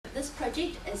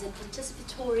project is a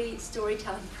participatory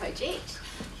storytelling project,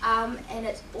 and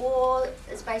it all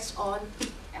is based on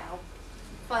our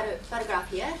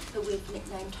photograph here, who we've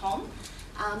nicknamed Tom.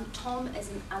 Tom is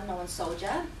an unknown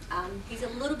soldier. He's a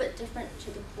little bit different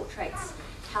to the portraits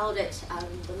held at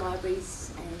the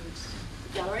libraries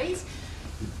and galleries.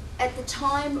 At the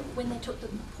time when they took the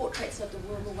portraits of the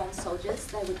World War I soldiers,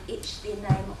 they would etch their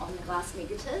name on the glass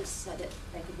negatives so that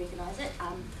they could recognise it.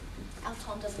 Our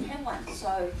Tom doesn't have one,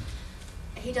 so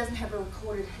he doesn't have a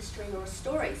recorded history or a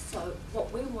story. So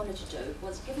what we wanted to do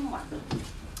was give him one.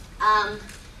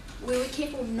 We were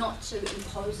careful not to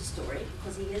impose a story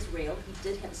because he is real. He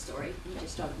did have a story. You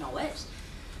just don't know it.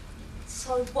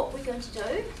 So what we're going to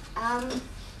do.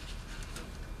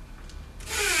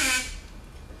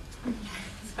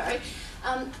 Sorry.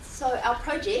 So our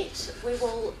project, we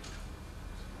will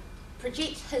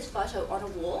project his photo on a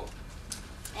wall,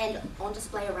 and on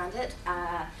display around it,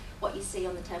 what you see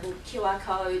on the table, QR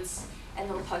codes and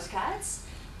little postcards.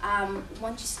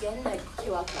 Once you scan the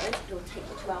QR code, it will take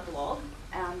you to our blog,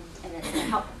 and it's a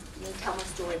Help Me Tell My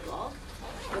Story blog.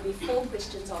 There'll be 4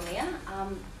 questions on there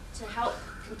to help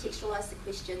contextualise the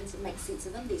questions and make sense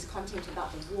of them. There's content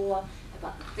about the war,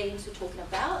 about the themes we're talking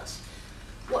about.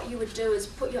 What you would do is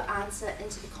put your answer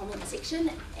into the comment section,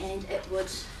 and it would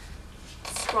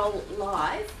scroll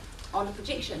live on the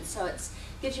projection. So it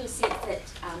gives you a sense that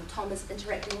Tom is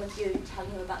interacting with you,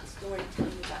 telling you about the story,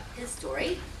 telling you about his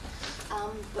story.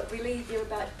 But really they're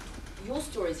about your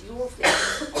stories, your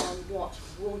reflections on what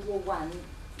World War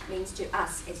I means to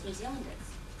us as New Zealanders.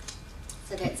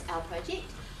 So that's our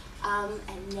project. And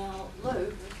now Lou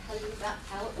will tell you about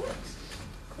how it works.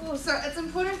 Cool, so it's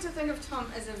important to think of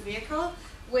Tom as a vehicle.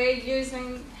 We're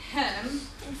using him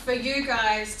for you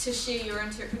guys to share your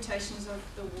interpretations of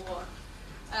the war.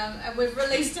 And we've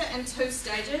released it in 2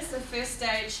 stages. The first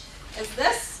stage is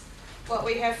this, what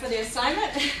we have for the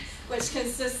assignment, which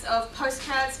consists of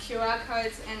postcards, QR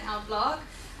codes, and our blog.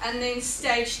 And then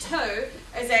stage 2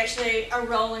 is actually a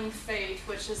rolling feed,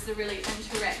 which is the really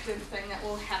interactive thing that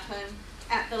will happen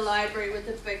at the library with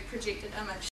the big projected image.